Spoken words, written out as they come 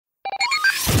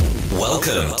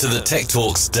Welcome to the Tech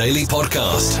Talks Daily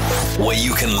Podcast, where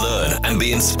you can learn and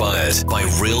be inspired by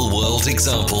real-world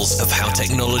examples of how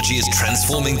technology is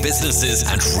transforming businesses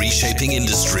and reshaping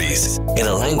industries in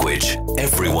a language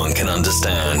everyone can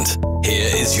understand.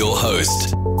 Here is your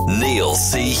host, Neil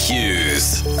C.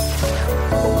 Hughes.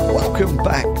 Welcome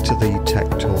back to the Tech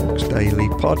Talks Daily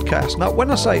Podcast. Now,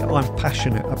 when I say I'm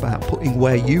passionate about putting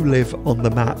where you live on the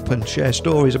map and share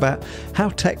stories about how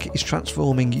tech is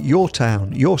transforming your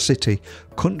town, your city,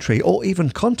 country, or even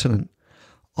continent,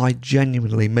 I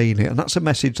genuinely mean it. And that's a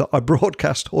message that I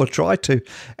broadcast or try to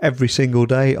every single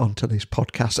day onto this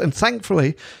podcast. And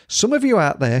thankfully, some of you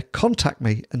out there contact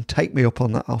me and take me up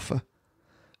on that offer.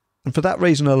 And for that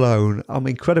reason alone, I'm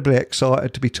incredibly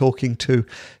excited to be talking to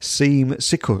Siim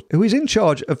Sikkut, who is in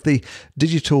charge of the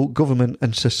digital government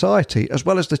and society, as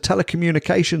well as the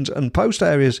telecommunications and post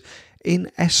areas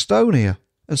in Estonia.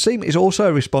 And Siim is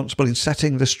also responsible in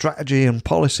setting the strategy and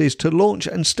policies to launch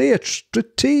and steer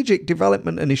strategic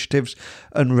development initiatives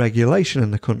and regulation in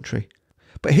the country.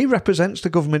 But he represents the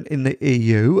government in the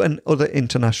EU and other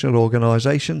international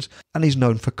organisations, and is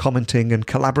known for commenting and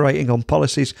collaborating on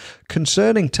policies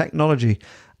concerning technology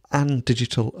and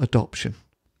digital adoption.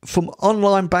 From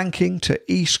online banking to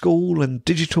e-school and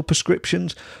digital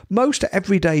prescriptions, most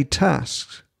everyday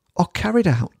tasks are carried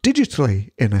out digitally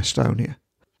in Estonia.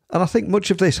 And I think much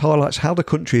of this highlights how the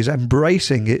country is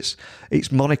embracing its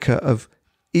moniker of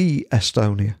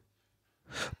e-Estonia.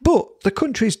 But the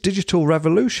country's digital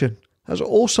revolution has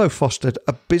also fostered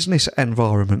a business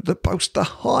environment that boasts the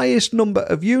highest number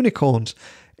of unicorns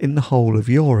in the whole of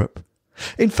Europe.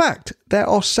 In fact, there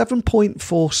are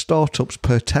 7.4 startups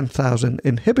per 10,000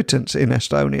 inhabitants in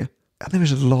Estonia, and there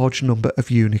is a large number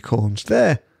of unicorns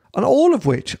there. And all of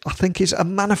which I think is a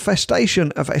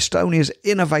manifestation of Estonia's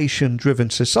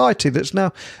innovation-driven society that's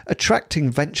now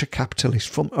attracting venture capitalists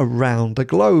from around the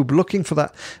globe looking for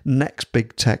that next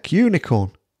big tech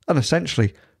unicorn, and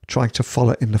essentially trying to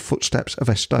follow in the footsteps of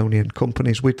Estonian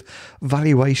companies with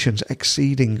valuations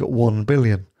exceeding 1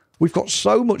 billion. We've got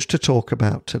so much to talk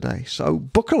about today, so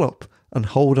buckle up and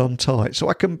hold on tight so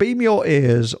I can beam your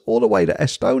ears all the way to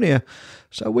Estonia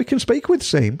so we can speak with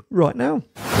Siim right now.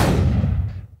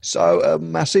 So a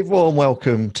massive warm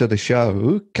welcome to the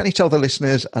show. Can you tell the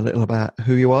listeners a little about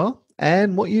who you are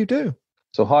and what you do?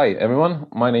 So hi everyone,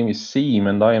 my name is Siim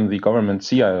and I am the government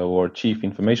CIO or Chief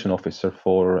Information Officer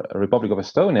for Republic of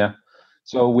Estonia.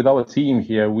 So with our team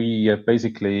here, we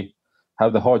basically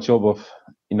have the hard job of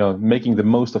making the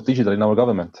most of digital in our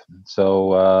government.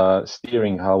 So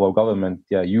steering how our government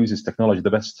uses technology the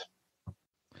best.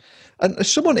 And as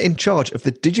someone in charge of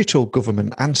the digital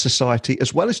government and society,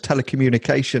 as well as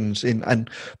telecommunications and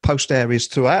post areas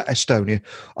throughout Estonia,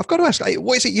 I've got to ask,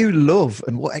 what is it you love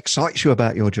and what excites you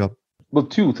about your job? Well,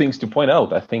 two things to point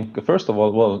out. I think, first of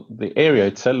all, the area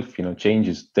itself,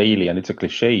 changes daily, and it's a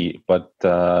cliche, but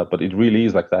it really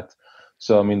is like that.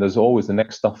 So, I mean, there's always the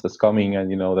next stuff that's coming, and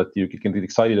that you can get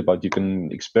excited about, you can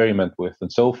experiment with,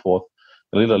 and so forth.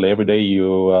 Literally every day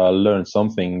you learn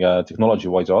something,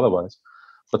 technology-wise or otherwise.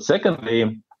 But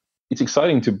secondly, it's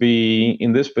exciting to be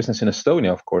in this business in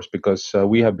Estonia, of course, because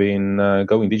we have been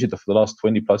going digital for the last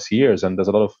 20 plus years, and there's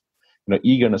a lot of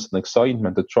eagerness and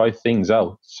excitement to try things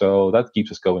out. So that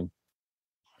keeps us going.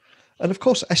 And of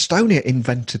course, Estonia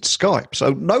invented Skype. So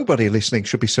nobody listening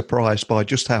should be surprised by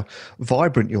just how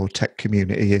vibrant your tech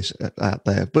community is out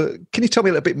there. But can you tell me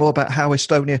a little bit more about how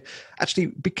Estonia actually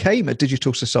became a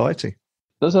digital society?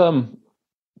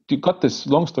 To cut this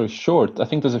long story short, I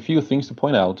think there's a few things to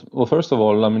point out. Well, first of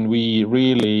all, I mean, we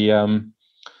really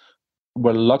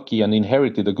were lucky and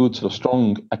inherited a good sort of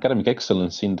strong academic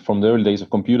excellence from the early days of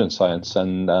computer science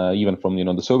and even from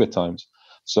the Soviet times.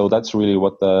 So that's really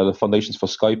what the foundations for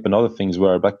Skype and other things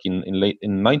were back in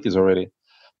 90s already.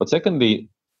 But secondly,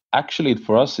 actually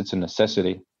for us it's a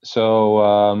necessity.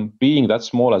 So being that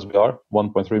small as we are,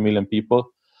 1.3 million people,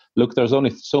 look, there's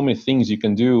only so many things you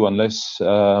can do unless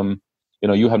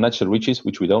you have natural riches,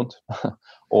 which we don't,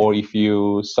 or if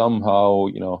you somehow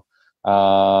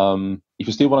if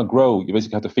you still want to grow, you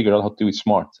basically have to figure out how to do it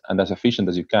smart and as efficient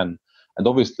as you can. And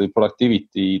obviously,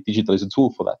 productivity, digital is a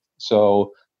tool for that.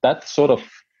 So that sort of,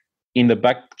 in the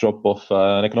backdrop of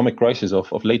an economic crisis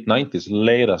of late 90s,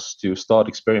 led us to start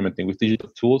experimenting with digital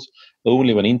tools,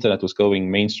 only when internet was going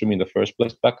mainstream in the first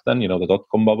place back then, the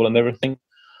dot-com bubble and everything.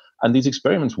 And these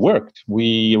experiments worked.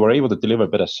 We were able to deliver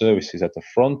better services at the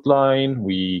front line.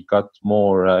 We got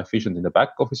more efficient in the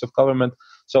back office of government.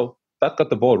 So that got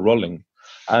the ball rolling.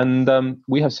 And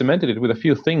we have cemented it with a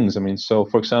few things. I mean, so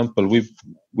for example,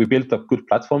 we built up good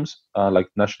platforms like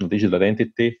National Digital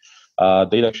Identity,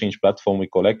 data exchange platform we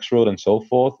call X-Road and so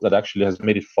forth that actually has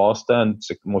made it faster and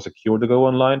more secure to go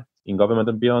online in government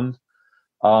and beyond.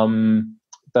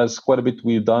 There's quite a bit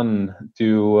we've done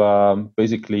to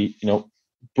basically,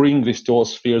 bring this to all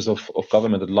spheres of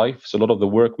government and life. So a lot of the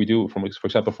work we do, for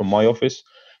example, from my office,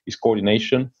 is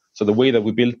coordination. So the way that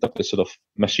we built up the sort of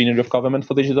machinery of government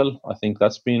for digital, I think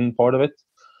that's been part of it.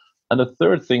 And the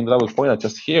third thing that I would point out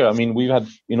just here, I mean, we've had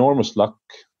enormous luck.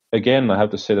 Again, I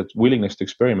have to say that willingness to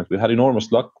experiment. We've had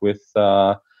enormous luck with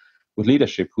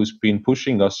leadership who's been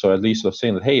pushing us, or at least sort of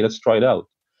saying that, hey, let's try it out.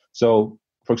 So,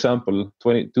 for example,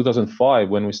 2005,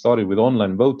 when we started with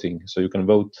online voting, so you can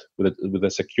vote with a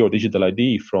secure digital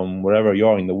ID from wherever you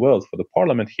are in the world for the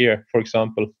parliament here, for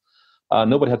example,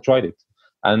 nobody had tried it.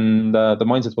 And the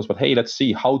mindset was, but hey, let's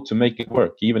see how to make it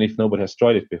work, even if nobody has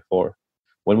tried it before.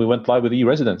 When we went live with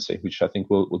e-Residency, which I think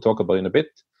we'll talk about in a bit,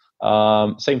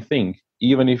 same thing.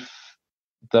 Even if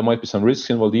there might be some risks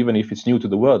involved, even if it's new to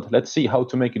the world, let's see how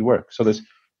to make it work. So this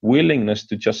willingness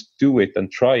to just do it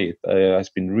and try it has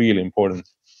been really important.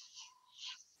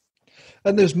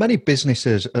 And there's many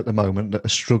businesses at the moment that are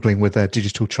struggling with their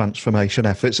digital transformation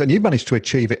efforts, and you've managed to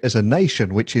achieve it as a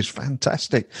nation, which is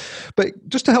fantastic. But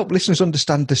just to help listeners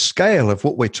understand the scale of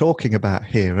what we're talking about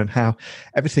here and how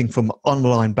everything from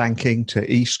online banking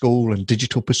to e-school and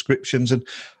digital prescriptions and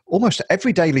almost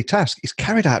every daily task is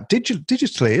carried out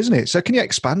digitally, isn't it? So can you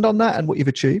expand on that and what you've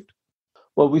achieved?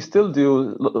 Well, we still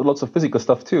do lots of physical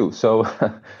stuff too. So,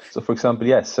 for example,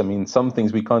 yes, I mean, some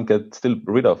things we can't get still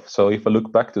rid of. So if I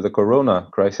look back to the Corona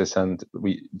crisis and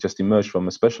we just emerged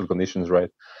from special conditions, right?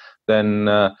 Then,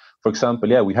 for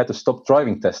example, we had to stop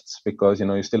driving tests because,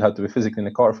 you still had to be physically in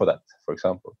a car for that, for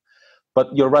example. But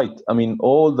you're right. I mean,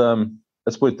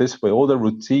 let's put it this way, all the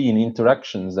routine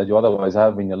interactions that you otherwise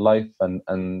have in your life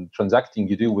and transacting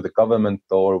you do with the government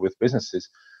or with businesses,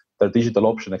 the digital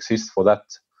option exists for that.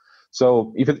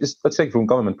 So if it is, let's take from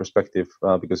government perspective,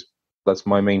 because that's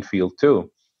my main field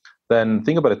too, then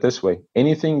think about it this way.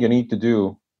 Anything you need to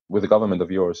do with the government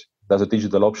of yours, there's a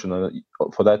digital option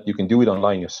for that. You can do it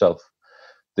online yourself.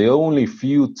 The only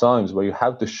few times where you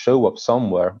have to show up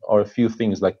somewhere are a few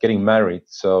things like getting married.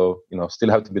 So, still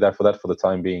have to be there for that for the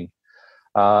time being.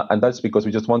 And that's because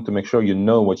we just want to make sure you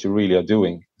know what you really are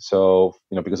doing. So,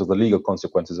 because of the legal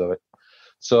consequences of it.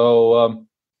 So,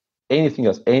 anything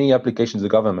else, any application to the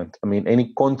government, I mean,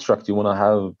 any contract you want to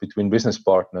have between business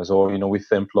partners or, with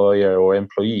the employer or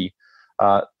employee,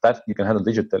 that you can handle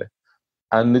digitally.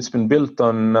 And it's been built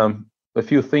on a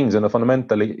few things. And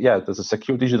fundamentally, there's a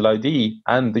secure digital ID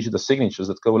and digital signatures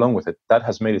that go along with it. That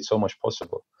has made it so much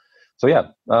possible. So,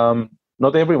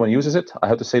 not everyone uses it. I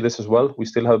have to say this as well. We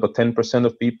still have about 10%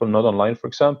 of people not online, for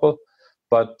example.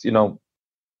 But,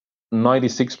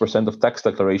 96% of tax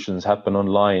declarations happen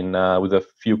online with a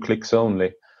few clicks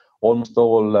only. Almost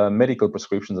all medical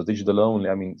prescriptions are digital only.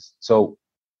 I mean, so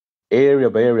area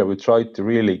by area, we try to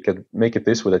really make it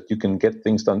this way that you can get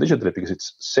things done digitally because it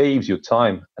saves you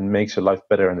time and makes your life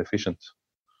better and efficient.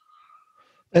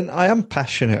 And I am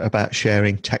passionate about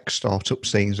sharing tech startup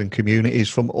scenes and communities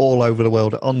from all over the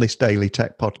world on this Daily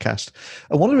Tech podcast.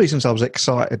 And one of the reasons I was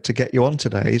excited to get you on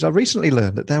today is I recently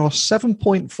learned that there are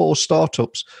 7.4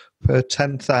 startups per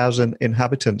 10,000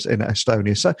 inhabitants in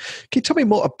Estonia. So can you tell me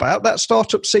more about that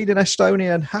startup scene in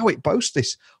Estonia and how it boasts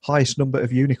this highest number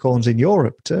of unicorns in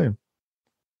Europe too?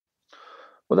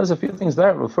 Well, there's a few things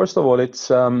there. Well, first of all, it's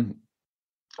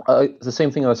the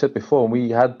same thing I said before. We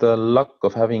had the luck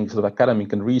of having sort of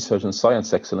academic and research and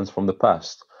science excellence from the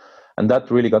past. And that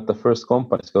really got the first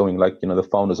companies going, like, the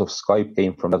founders of Skype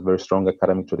came from that very strong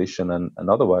academic tradition and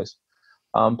otherwise.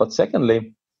 But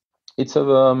secondly, it's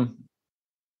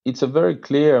a very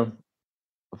clear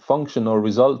function or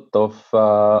result of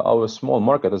our small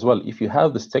market as well. If you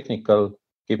have this technical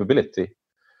capability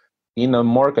in a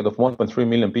market of 1.3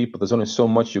 million people, there's only so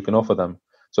much you can offer them.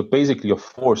 So basically, you're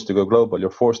forced to go global. You're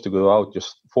forced to go out. You're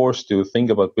forced to think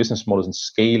about business models and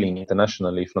scaling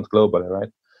internationally, if not globally, right?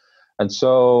 And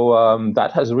so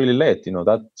that has really led,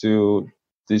 that to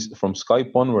this from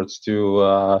Skype onwards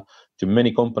to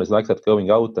many companies like that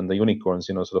going out and the unicorns,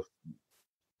 sort of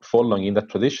following in that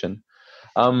tradition.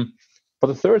 But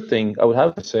the third thing I would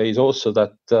have to say is also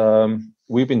that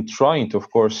we've been trying to, of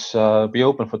course, be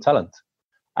open for talent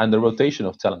and the rotation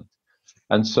of talent.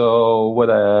 And so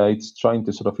whether it's trying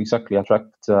to sort of exactly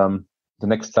attract the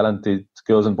next talented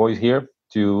girls and boys here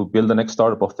to build the next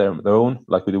startup of their own,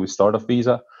 like we do with Startup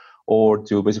Visa, or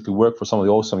to basically work for some of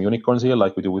the awesome unicorns here,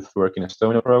 like we do with Work in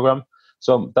Estonia program.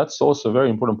 So that's also a very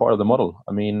important part of the model.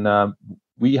 I mean,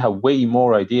 we have way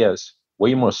more ideas,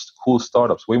 way more cool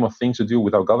startups, way more things to do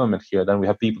with our government here than we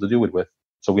have people to do it with.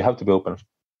 So we have to be open.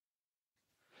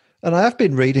 And I have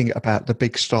been reading about the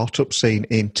big startup scene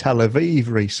in Tel Aviv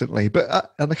recently,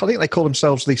 and I think they call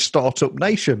themselves the startup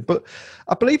nation. But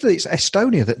I believe that it's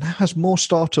Estonia that now has more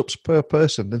startups per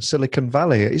person than Silicon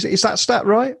Valley. Is that stat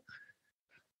right?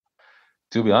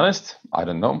 To be honest, I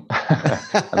don't know.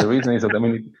 And the reason is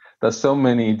that, there's so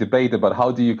many debate about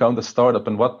how do you count a startup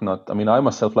and whatnot. I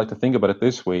myself like to think about it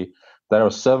this way. There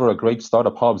are several great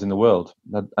startup hubs in the world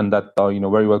that are,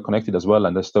 very well connected as well.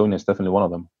 And Estonia is definitely one of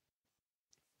them.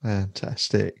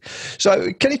 Fantastic.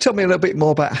 So can you tell me a little bit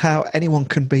more about how anyone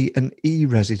can be an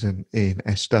e-resident in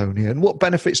Estonia and what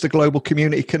benefits the global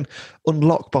community can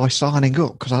unlock by signing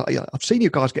up? Because I've seen you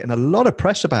guys getting a lot of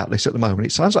press about this at the moment.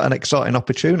 It sounds like an exciting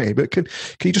opportunity, but can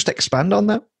you just expand on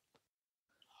that?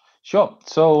 Sure.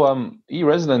 So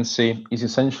e-Residency is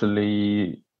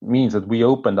essentially means that we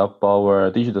opened up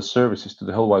our digital services to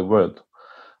the whole wide world.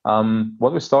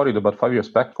 What we started about 5 years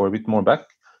back or a bit more back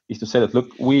is to say that, look,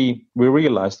 we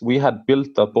realized we had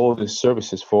built up all these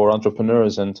services for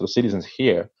entrepreneurs and to the citizens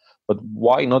here, but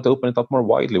why not open it up more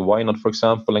widely? Why not, for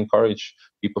example, encourage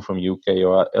people from UK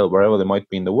or wherever they might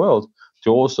be in the world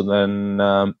to also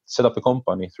then set up a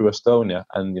company through Estonia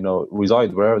and,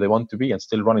 reside wherever they want to be and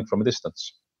still run it from a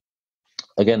distance?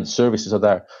 Again, services are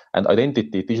there, and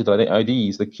identity, digital ID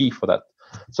is the key for that.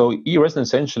 So e-resident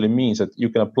essentially means that you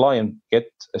can apply and get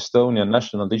Estonian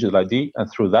national digital ID, and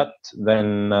through that,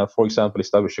 then, for example,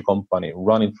 establish a company,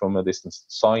 run it from a distance,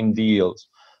 sign deals,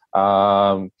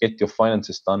 get your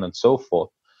finances done, and so forth.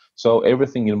 So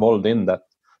everything involved in that.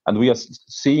 And we are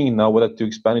seeing now whether to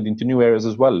expand it into new areas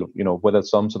as well, whether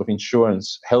some sort of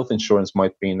insurance, health insurance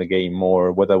might be in the game,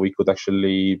 or whether we could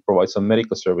actually provide some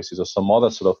medical services or some other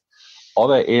sort of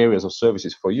other areas of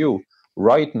services for you.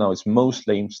 Right now, it's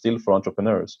mostly still for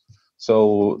entrepreneurs.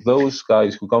 So those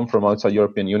guys who come from outside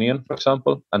European Union, for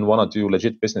example, and want to do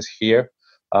legit business here,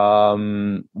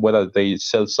 whether they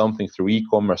sell something through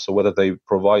e-commerce or whether they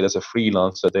provide as a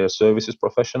freelancer their services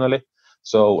professionally.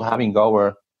 So having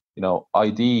our,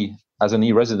 ID as an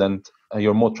e-resident,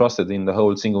 you're more trusted in the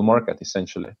whole single market,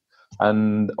 essentially.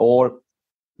 Or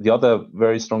the other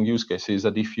very strong use case is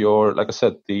that if you're, like I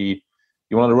said,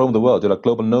 you want to roam the world, you're a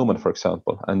global nomad, for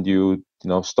example, and you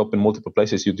stop in multiple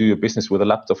places, you do your business with a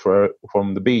laptop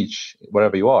from the beach,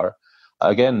 wherever you are.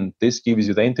 Again, this gives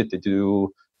you the entity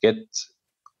to get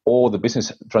all the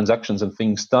business transactions and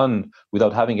things done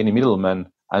without having any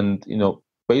middlemen. And,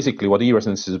 basically what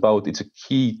e-residence is about, it's a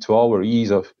key to our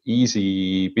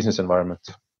easy business environment.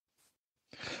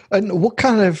 And what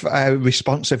kind of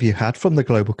response have you had from the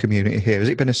global community here? Has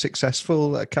it been a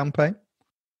successful campaign?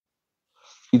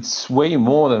 It's way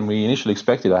more than we initially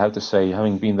expected, I have to say,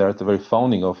 having been there at the very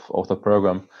founding of the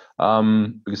program.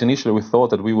 Because initially we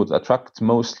thought that we would attract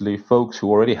mostly folks who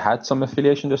already had some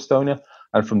affiliation to Estonia.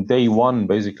 And from day one,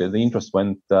 basically, the interest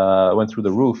went through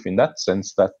the roof in that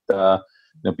sense that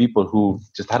people who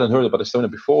just hadn't heard about Estonia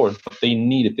before, but they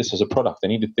needed this as a product. They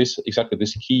needed exactly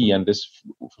this key and this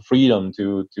freedom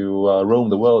to roam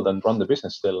the world and run the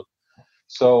business still.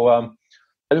 So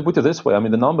let me put it this way.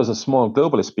 The numbers are small,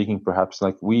 globally speaking, perhaps.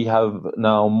 Like we have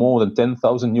now more than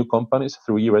 10,000 new companies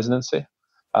through e-Residency.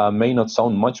 May not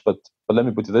sound much, but let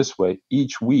me put it this way.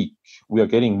 Each week, we are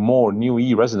getting more new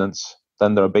e-residents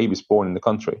than there are babies born in the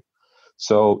country.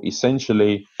 So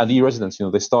essentially, and e-residents,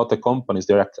 they start the companies,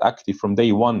 they're active from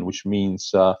day one, which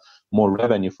means more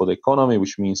revenue for the economy,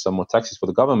 which means some more taxes for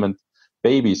the government.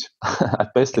 Babies,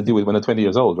 at best, they do it when they're 20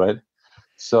 years old, right?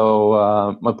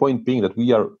 So my point being that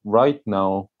we are right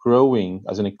now growing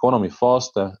as an economy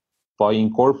faster by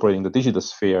incorporating the digital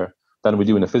sphere than we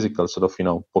do in a physical sort of,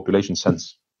 population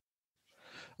sense.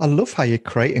 I love how you're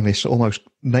creating this almost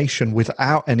nation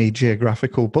without any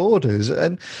geographical borders.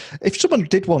 And if someone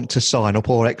did want to sign up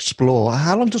or explore,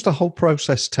 how long does the whole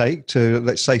process take to,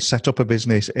 let's say, set up a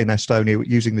business in Estonia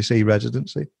using this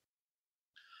e-residency?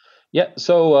 Yeah,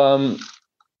 so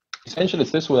essentially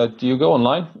it's this way that you go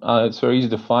online. It's very easy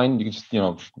to find. You can just,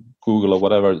 Google or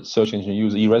whatever search engine,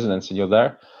 use e-residency, and you're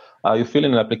there. You fill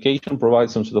in an application,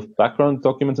 provide some sort of background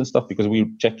documents and stuff because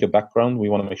we check your background. We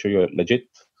want to make sure you're legit.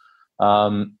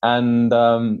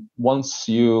 Once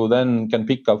you then can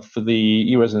pick up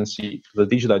the e-residency, the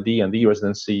digital ID and the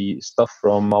e-residency stuff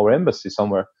from our embassy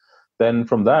somewhere, then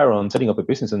from there on, setting up a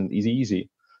business is easy.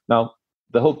 Now,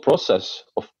 the whole process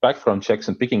of background checks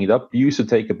and picking it up used to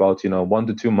take about 1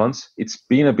 to 2 months. It's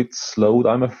been a bit slowed,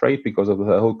 I'm afraid, because of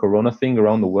the whole Corona thing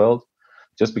around the world,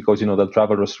 just because the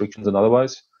travel restrictions and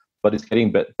otherwise. But it's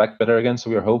getting back better again, so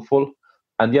we are hopeful.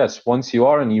 And yes, once you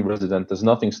are an e-resident, there's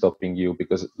nothing stopping you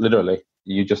because literally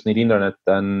you just need internet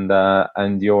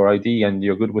and your ID, and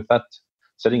you're good with that.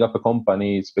 Setting up a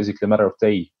company, it's basically a matter of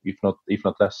day, if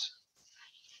not less.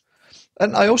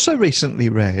 And I also recently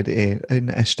read in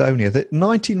Estonia that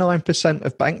 99%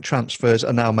 of bank transfers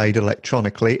are now made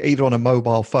electronically, either on a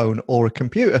mobile phone or a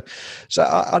computer. So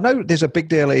I know there's a big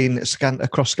deal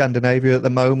across Scandinavia at the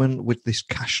moment with this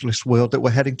cashless world that we're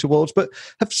heading towards, but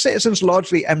have citizens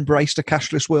largely embraced a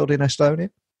cashless world in Estonia?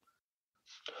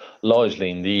 Largely,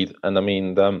 indeed. And I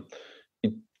mean, the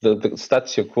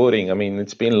stats you're quoting, I mean,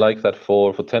 it's been like that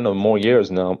for 10 or more years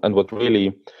now. And what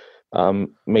really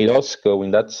made us go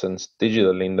in that sense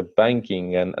digital in the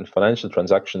banking and financial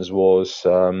transactions was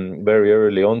very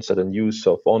early onset and use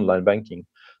of online banking.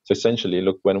 So essentially,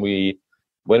 look, when we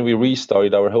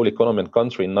restarted our whole economy and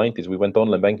country in the 90s, we went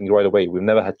online banking right away. We've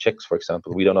never had checks, for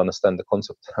example. We don't understand the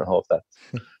concept of that.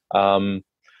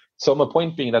 So my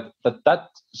point being that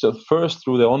so first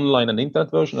through the online and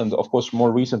internet version, and of course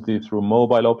more recently through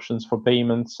mobile options for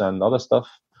payments and other stuff,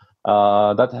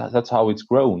 that's how it's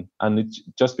grown, and it's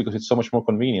just because it's so much more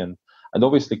convenient. And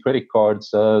obviously credit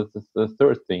cards, the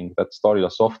third thing that started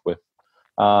us off with,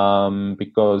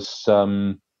 because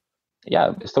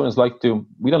Estonians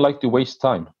we don't like to waste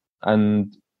time,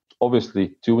 and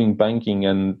obviously doing banking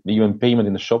and even payment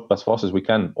in the shop as fast as we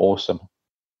can, awesome.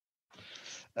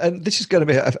 And this is going to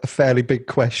be a fairly big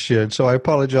question, so I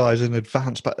apologise in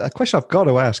advance. But a question I've got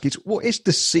to ask is, what is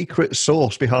the secret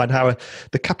sauce behind how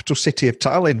the capital city of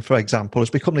Tallinn, for example, has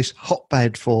become this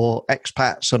hotbed for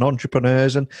expats and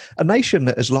entrepreneurs, and a nation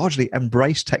that has largely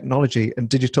embraced technology and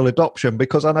digital adoption?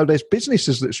 Because I know there's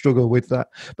businesses that struggle with that,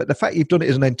 but the fact you've done it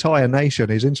as an entire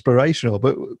nation is inspirational.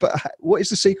 But what is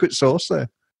the secret sauce there?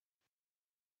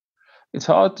 It's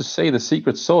hard to say the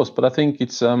secret sauce, but I think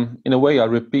it's, in a way, I'll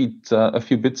repeat a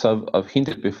few bits I've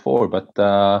hinted before,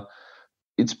 but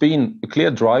it's been a clear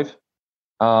drive,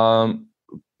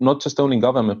 not just only in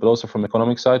government, but also from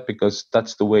economic side, because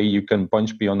that's the way you can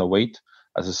punch beyond the weight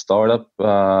as a startup,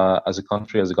 as a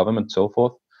country, as a government, so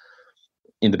forth,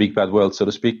 in the big bad world, so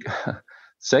to speak.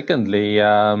 Secondly,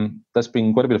 there's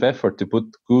been quite a bit of effort to put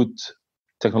good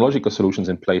technological solutions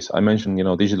in place. I mentioned,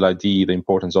 digital ID, the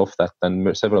importance of that,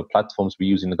 and several platforms we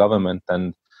use in the government,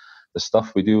 and the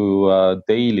stuff we do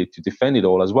daily to defend it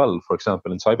all as well, for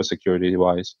example, in cybersecurity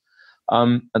wise.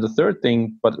 And the third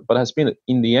thing, but has been,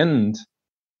 in the end,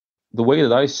 the way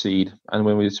that I see it, and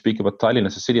when we speak about Tallinn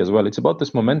as a city as well, it's about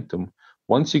this momentum.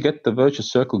 Once you get the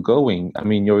virtuous circle going, I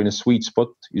mean, you're in a sweet spot.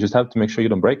 You just have to make sure you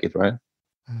don't break it, right?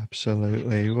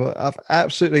 Absolutely. Well, I've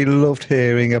absolutely loved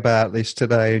hearing about this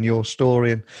today and your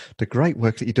story and the great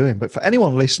work that you're doing. But for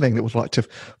anyone listening that would like to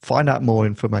find out more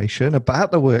information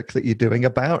about the work that you're doing,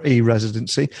 about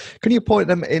e-Residency, can you point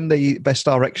them in the best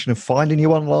direction of finding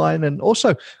you online and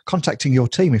also contacting your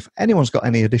team if anyone's got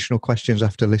any additional questions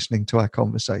after listening to our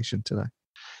conversation today?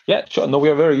 Yeah, sure. No, we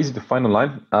are very easy to find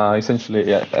online. Essentially,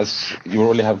 yeah, as you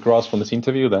already have grasped from this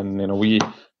interview, then, we,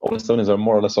 all Estonians, are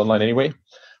more or less online anyway.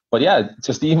 But yeah,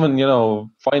 just even,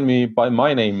 find me by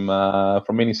my name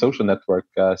from any social network,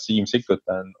 Siim Sikkut,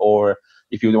 or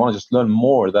if you want to just learn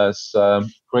more, there's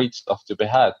great stuff to be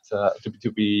had,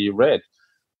 to be read,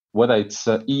 whether it's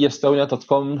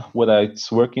e-Estonia.com, whether it's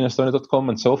workingestonia.com,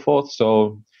 and so forth.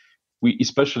 So we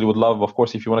especially would love, of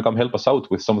course, if you want to come help us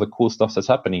out with some of the cool stuff that's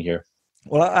happening here.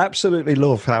 Well, I absolutely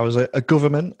love how, as a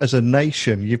government, as a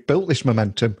nation, you've built this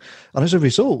momentum. And as a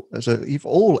result, you've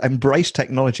all embraced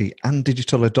technology and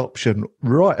digital adoption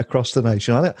right across the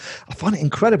nation. I find it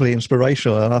incredibly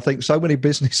inspirational. And I think so many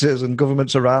businesses and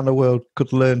governments around the world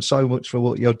could learn so much from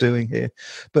what you're doing here.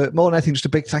 But more than anything, just a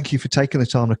big thank you for taking the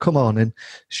time to come on and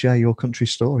share your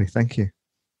country's story. Thank you.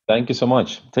 Thank you so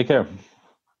much. Take care.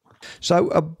 So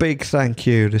a big thank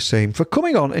you to Siim for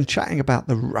coming on and chatting about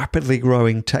the rapidly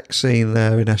growing tech scene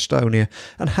there in Estonia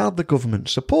and how the government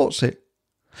supports it.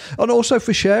 And also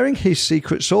for sharing his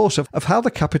secret sauce of how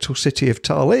the capital city of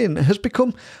Tallinn has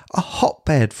become a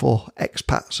hotbed for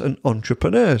expats and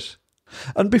entrepreneurs.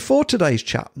 And before today's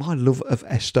chat, my love of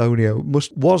Estonia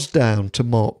was down to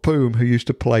Mark Poom, who used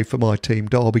to play for my team,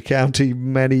 Derby County,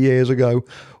 many years ago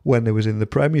when they was in the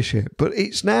Premiership. But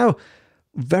it's now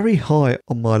very high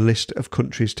on my list of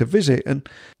countries to visit, and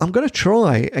I'm going to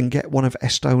try and get one of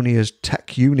Estonia's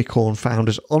tech unicorn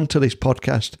founders onto this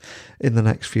podcast in the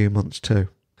next few months too.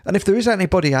 And if there is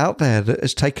anybody out there that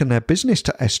has taken their business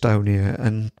to Estonia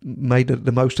and made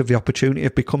the most of the opportunity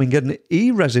of becoming an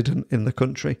e-resident in the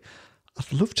country,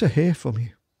 I'd love to hear from you.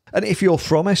 And if you're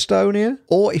from Estonia,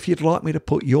 or if you'd like me to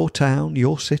put your town,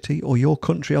 your city, or your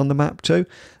country on the map too,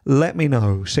 let me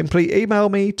know. Simply email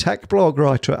me,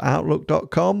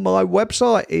 techblogwriter@outlook.com. My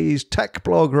website is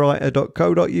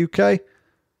techblogwriter.co.uk.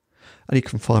 And you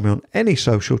can find me on any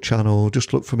social channel.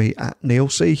 Just look for me at Neil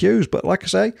C. Hughes. But like I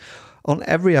say, on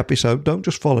every episode, don't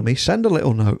just follow me. Send a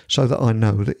little note so that I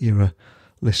know that you're a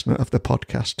listener of the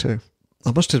podcast too.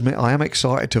 I must admit, I am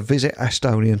excited to visit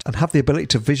Estonia and have the ability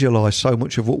to visualise so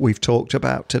much of what we've talked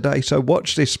about today. So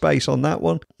watch this space on that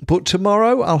one. But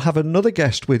tomorrow I'll have another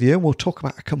guest with you and we'll talk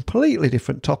about a completely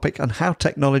different topic and how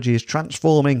technology is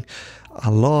transforming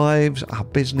our lives, our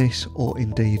business, or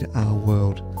indeed our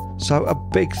world. So a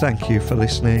big thank you for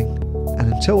listening.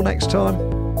 And until next time,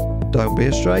 don't be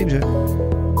a stranger.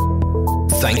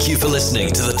 Thank you for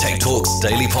listening to the Tech Talks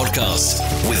Daily Podcast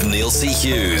with Neil C.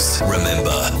 Hughes.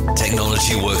 Remember,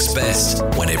 technology works best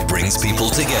when it brings people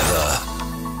together.